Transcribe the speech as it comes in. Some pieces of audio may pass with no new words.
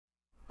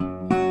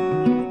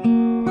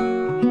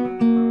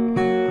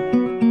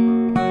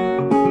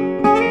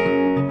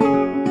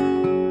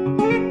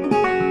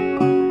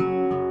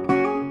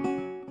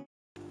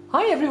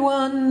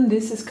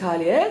this is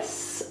Kali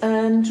S,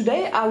 and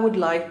today I would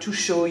like to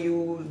show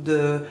you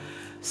the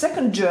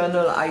second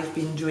journal I've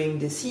been doing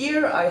this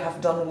year. I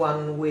have done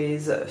one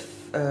with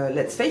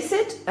Let's Face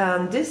It,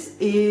 and this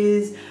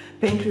is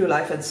Paint Your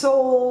Life and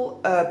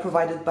Soul,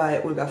 provided by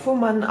Olga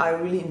Fuhrmann. I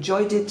really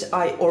enjoyed it.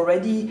 I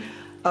already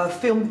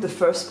filmed the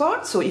first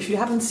part, so if you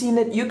haven't seen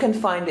it, you can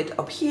find it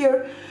up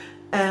here,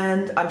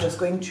 and I'm just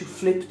going to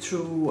flip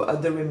through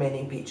the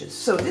remaining pages.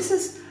 So this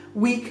is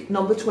week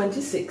number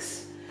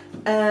 26.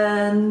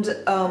 And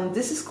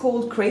this is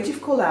called Creative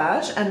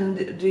Collage,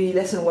 and the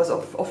lesson was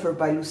offered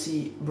by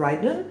Lucy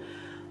Bryden.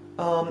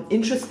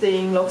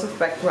 Interesting, lots of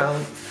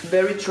background,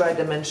 very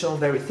tri-dimensional,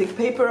 very thick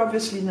paper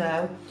obviously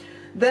now.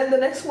 Then the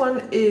next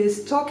one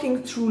is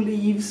Talking Through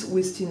Leaves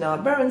with Tina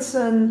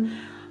Berenson.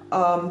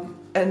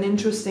 An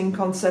interesting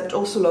concept,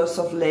 also lots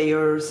of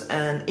layers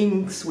and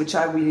inks, which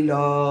I really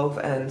love,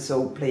 and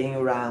so playing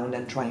around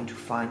and trying to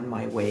find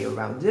my way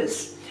around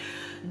this.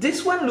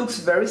 This one looks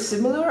very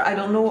similar. I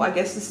don't know, I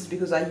guess this is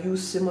because I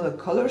use similar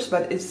colors,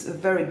 but it's a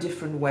very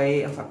different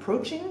way of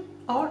approaching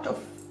art,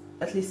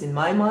 at least in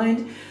my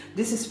mind.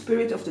 This is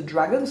Spirit of the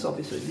Dragon, so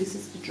obviously this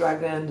is the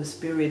dragon, the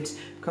spirit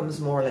comes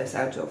more or less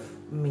out of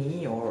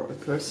me or a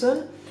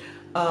person.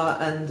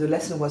 And the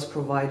lesson was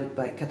provided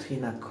by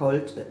Katrina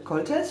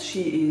Koltes.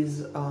 She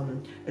is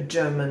a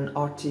German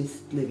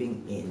artist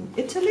living in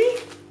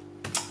Italy.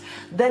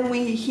 Then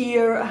we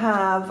here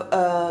have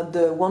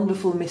the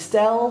wonderful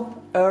Mistel,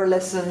 her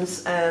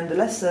lessons, and the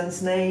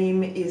lesson's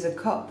name is A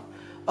Cup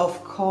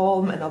of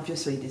Calm, and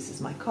obviously this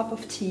is my cup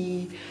of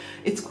tea.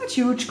 It's quite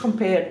huge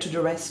compared to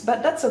the rest,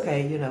 but that's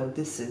okay, you know,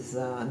 this is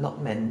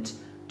not meant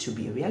to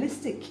be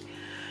realistic.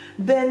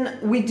 Then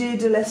we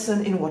did a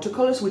lesson in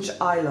watercolors, which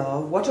I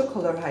love.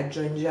 Watercolor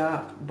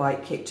Hydrangea by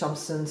Kate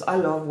Thompson. I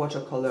love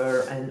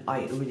watercolor and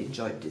I really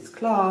enjoyed this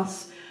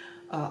class.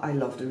 I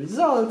love the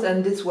result,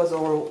 and this was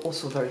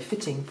also very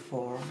fitting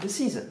for the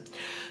season.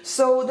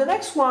 So the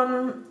next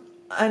one,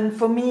 and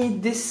for me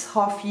this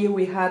half year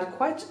we had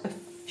quite a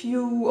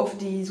few of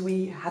these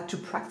we had to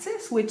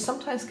practice, which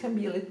sometimes can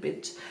be a little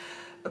bit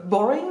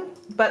boring,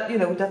 but you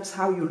know, that's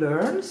how you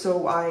learn.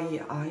 So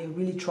I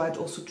really tried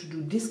also to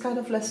do this kind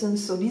of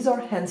lessons. So these are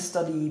hand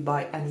study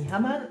by Annie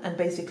Hamann, and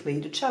basically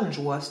the challenge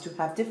was to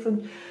have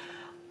different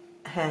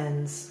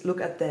hands,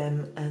 look at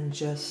them and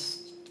just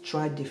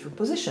try different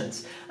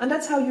positions, and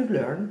that's how you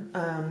learn.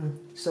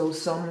 So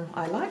some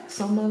I like,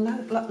 some I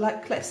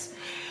like less.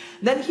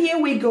 Then here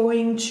we're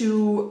going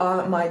to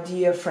my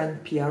dear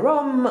friend Pia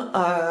Rom.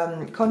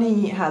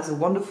 Connie has a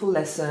wonderful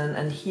lesson,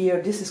 and here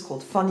this is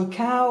called Funny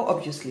Cow.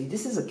 Obviously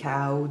this is a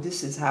cow,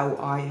 this is how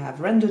I have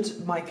rendered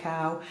my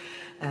cow,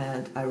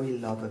 and I really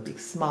love a big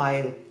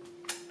smile.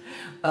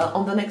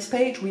 On the next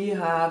page we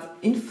have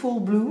In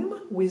Full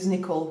Bloom with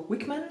Nicole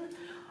Wickman.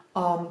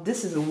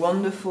 This is a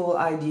wonderful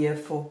idea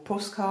for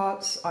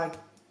postcards. I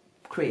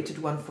created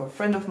one for a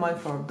friend of mine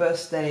for her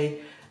birthday.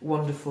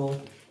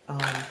 Wonderful,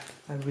 a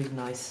really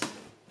nice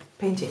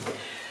painting.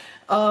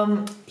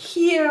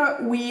 Here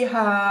we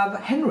have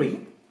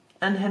Henry,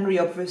 and Henry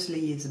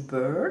obviously is a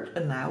bird,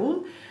 an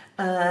owl,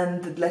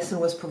 and the lesson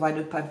was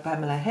provided by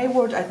Pamela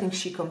Hayward. I think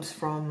she comes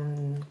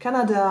from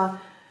Canada.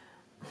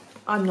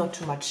 I'm not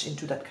too much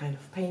into that kind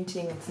of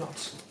painting. It's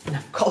not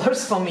enough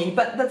colors for me,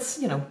 but that's,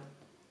 you know,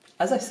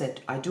 as I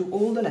said, I do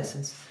all the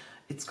lessons.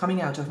 It's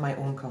coming out of my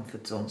own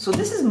comfort zone. So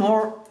this is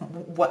more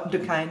what the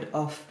kind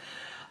of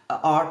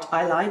art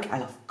I like. I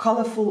love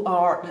colorful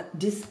art.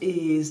 This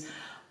is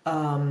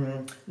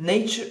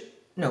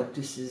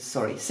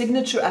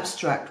Signature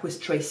Abstract with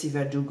Tracy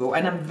Verdugo.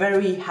 And I'm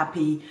very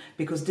happy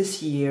because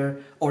this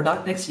year, or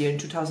not next year, in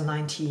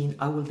 2019,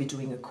 I will be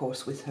doing a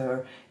course with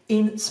her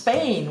in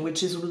Spain,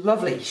 which is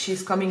lovely.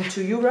 She's coming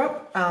to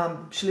Europe.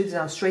 She lives in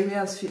Australia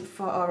as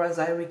far as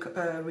I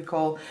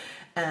recall.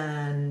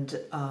 And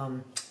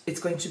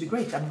it's going to be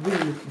great. I'm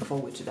really looking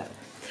forward to that.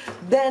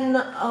 Then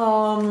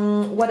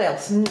what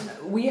else?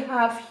 We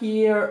have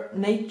here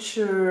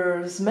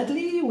Nature's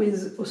Medley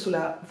with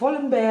Ursula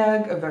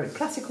Wollenberg, a very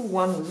classical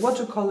one with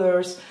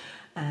watercolors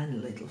and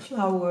a little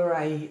flower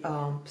I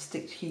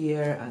stick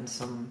here, and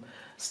some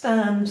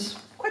stamps.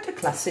 Quite a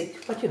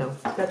classic, but you know,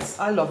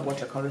 I love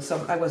watercolors,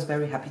 so I was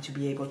very happy to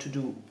be able to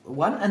do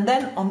one. And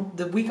then on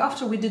the week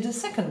after we did a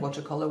second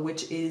watercolor,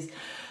 which is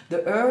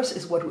The Earth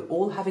is What We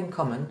All Have in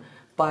Common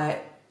by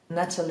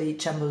Natalie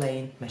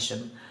Chamberlain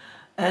Mesham.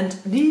 And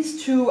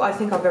these two I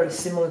think are very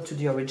similar to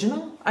the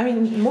original. I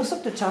mean, most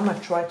of the time I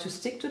try to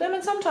stick to them,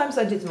 and sometimes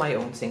I did my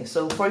own thing.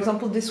 So for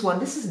example, this one,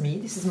 this is me,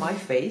 this is my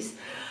face.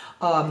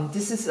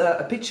 This is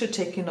a picture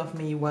taken of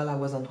me while I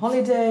was on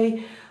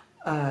holiday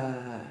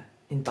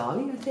in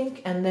Bali, I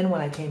think, and then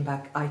when I came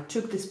back I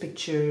took these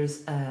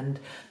pictures, and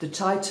the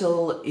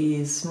title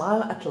is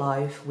Smile at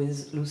Life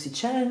with Lucy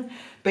Chang.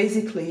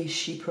 Basically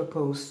she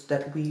proposed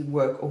that we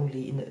work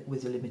only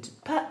with a limited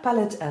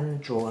palette and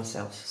draw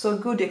ourselves, so a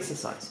good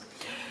exercise.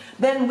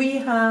 Then we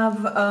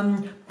have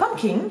a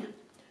pumpkin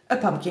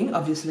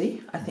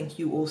obviously, I think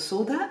you all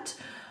saw that,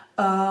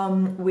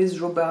 with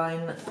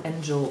Robin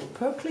Angel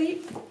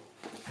Perkley,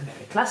 a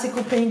very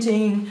classical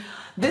painting.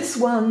 This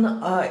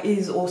one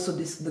is also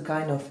the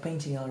kind of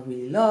painting I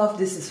really love.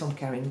 This is from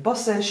Karen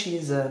Bosse.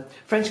 She's a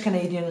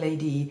French-Canadian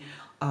lady,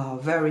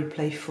 very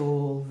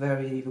playful,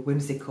 very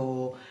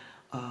whimsical.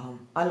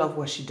 I love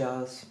what she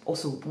does.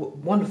 Also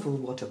wonderful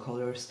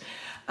watercolors.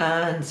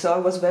 And so I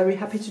was very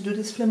happy to do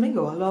this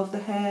flamingo. I love the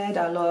head.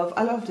 I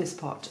love this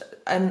part.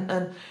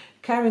 And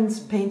Karen's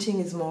painting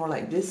is more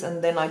like this,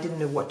 and then I didn't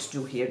know what to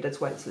do here.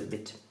 That's why it's a little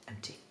bit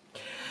empty.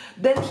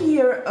 Then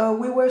here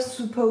we were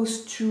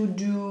supposed to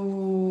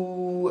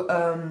do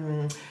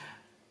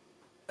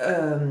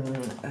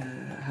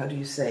how do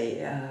you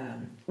say,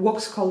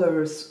 wax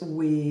colors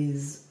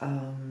with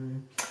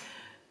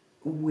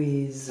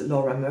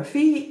Laura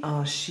Murphy.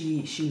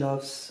 She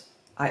loves.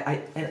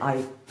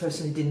 I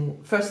personally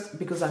didn't, first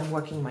because I'm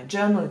working in my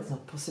journal, it's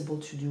not possible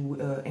to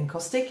do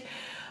encaustic.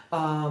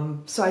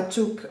 So I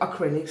took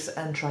acrylics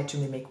and tried to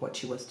mimic what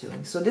she was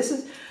doing. So this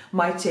is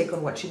my take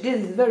on what she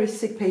did. It's very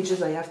thick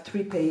pages. I have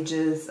 3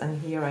 pages,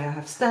 and here I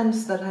have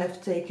stamps that I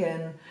have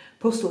taken,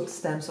 postal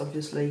stamps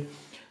obviously.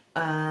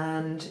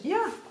 And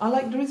yeah, I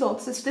like the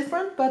results. It's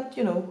different, but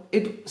you know,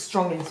 it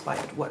strongly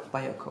inspired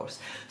by her course.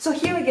 So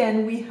here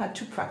again we had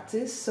to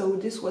practice. So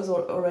this was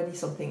already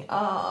something,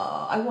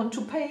 I want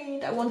to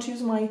paint, I want to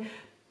use my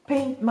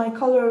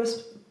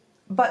colors.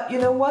 But you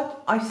know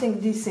what? I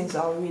think these things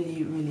are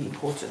really, really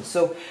important.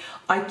 So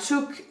I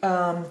took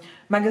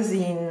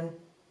magazine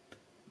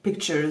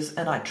pictures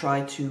and I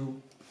tried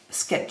to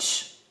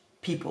sketch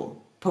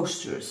people,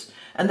 posters.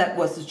 And that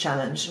was the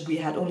challenge. We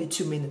had only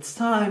 2 minutes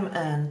time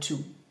and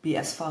to be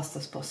as fast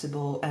as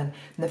possible and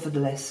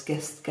nevertheless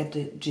get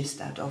the gist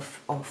out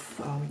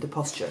of the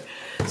posture.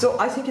 So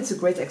I think it's a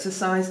great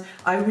exercise.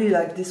 I really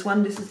like this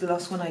one. This is the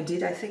last one I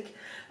did, I think.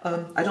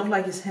 I don't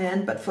like his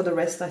hand, but for the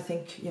rest I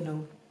think, you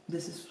know,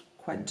 this is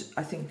quite,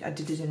 I think I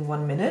did it in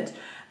 1 minute,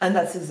 and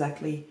that's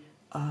exactly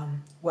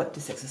what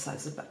this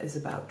exercise is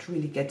about,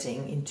 really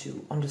getting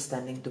into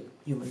understanding the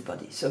human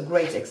body. So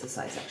great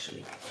exercise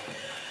actually.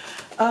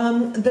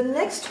 The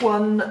next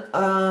one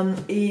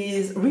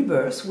is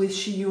Rebirth with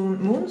Shiyun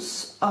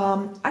Moons.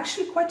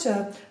 Actually quite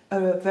a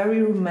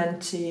very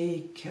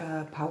romantic,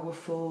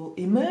 powerful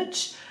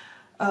image.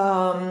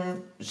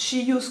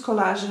 She used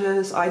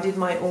collages, I did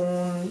my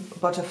own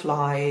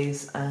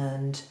butterflies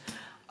and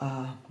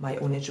my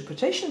own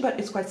interpretation, but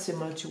it's quite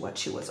similar to what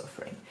she was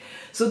offering.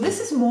 So this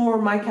is more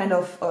my kind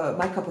of,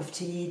 my cup of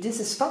tea. This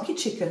is Funky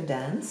Chicken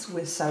Dance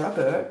with Sarah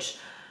Birch.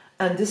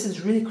 And this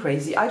is really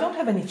crazy. I don't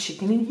have any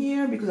chicken in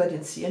here because I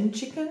didn't see any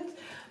chickens,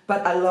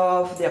 but I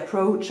love the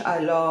approach. I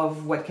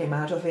love what came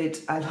out of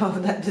it. I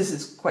love that this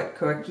is quite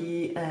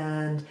quirky,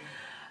 and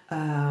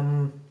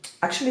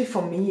actually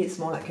for me it's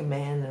more like a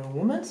man and a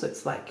woman, so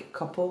it's like a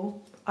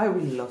couple. I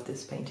really love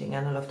this painting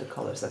and I love the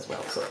colors as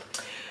well, so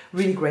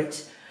really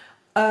great.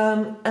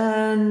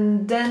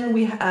 And then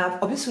we have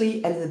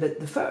obviously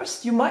Elizabeth I.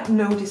 You might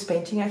know this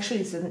painting,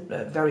 actually it's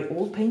a very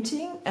old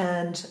painting,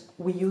 and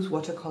we use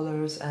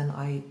watercolors and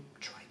I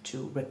try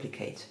to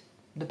replicate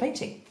the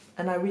painting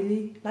and I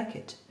really like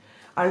it.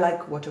 I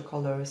like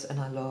watercolors and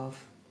I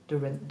love the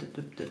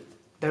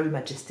very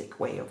majestic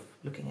way of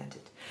looking at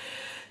it.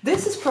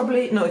 This is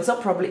probably, no it's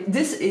not probably,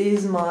 this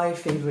is my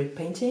favorite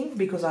painting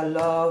because I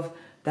love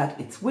that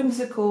it's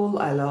whimsical,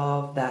 I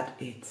love that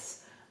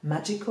it's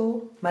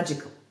magical,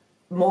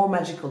 more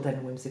magical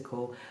than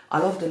whimsical. I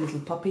love the little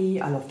puppy,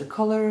 I love the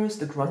colors,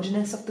 the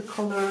grunginess of the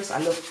colors,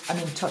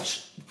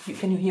 touch,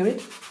 can you hear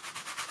it?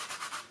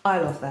 I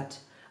love that.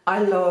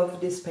 I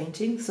love this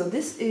painting. So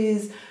this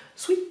is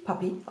Sweet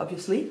Puppy,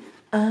 obviously,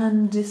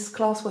 and this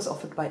class was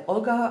offered by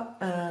Olga,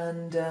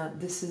 and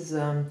this is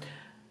a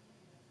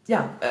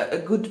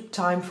good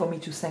time for me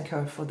to thank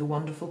her for the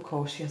wonderful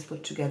course she has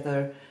put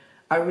together.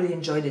 I really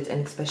enjoyed it,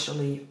 and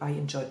especially I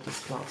enjoyed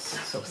this class,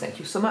 so thank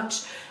you so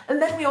much.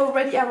 And then we're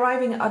already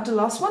arriving at the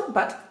last one,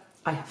 but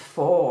I have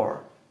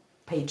 4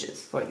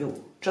 pages for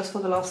you, just for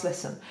the last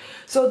lesson.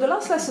 So the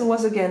last lesson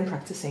was again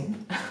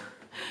practicing,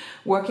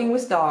 working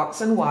with darks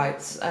and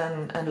whites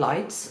and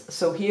lights.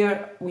 So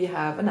here we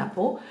have an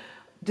apple.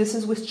 This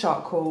is with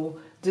charcoal,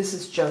 this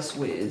is just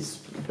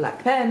with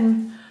black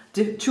pen,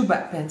 2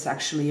 black pens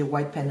actually, a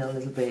white pen a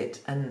little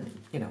bit, and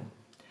you know,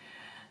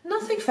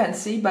 nothing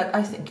fancy, but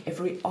I think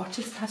every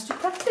artist has to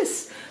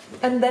practice.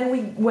 And then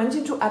we went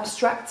into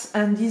abstracts,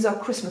 and these are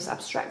Christmas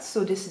abstracts.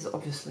 So this is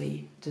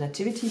obviously the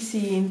nativity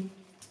scene,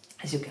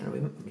 as you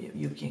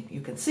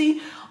can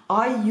see.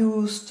 I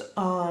used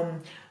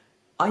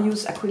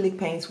acrylic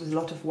paints with a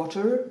lot of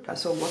water,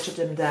 so watered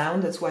them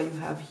down. That's why you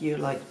have here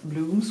like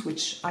blooms,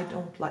 which I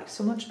don't like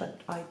so much,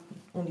 but I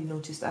only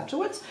noticed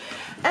afterwards.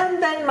 And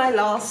then my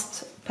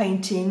last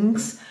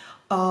paintings.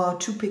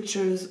 2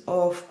 pictures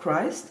of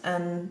Christ,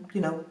 and you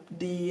know,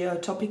 the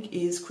topic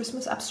is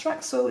Christmas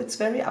abstract, so it's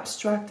very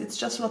abstract, it's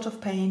just a lot of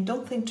paint,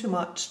 don't think too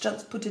much,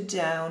 just put it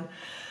down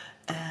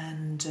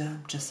and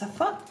just have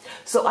fun.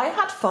 So I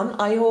had fun,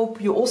 I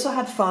hope you also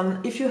had fun.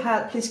 If you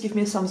had, please give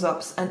me a thumbs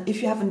up, and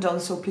if you haven't done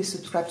so, please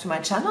subscribe to my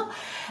channel,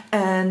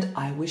 and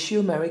I wish you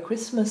a Merry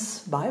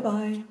Christmas, bye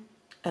bye,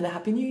 and a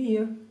Happy New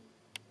Year.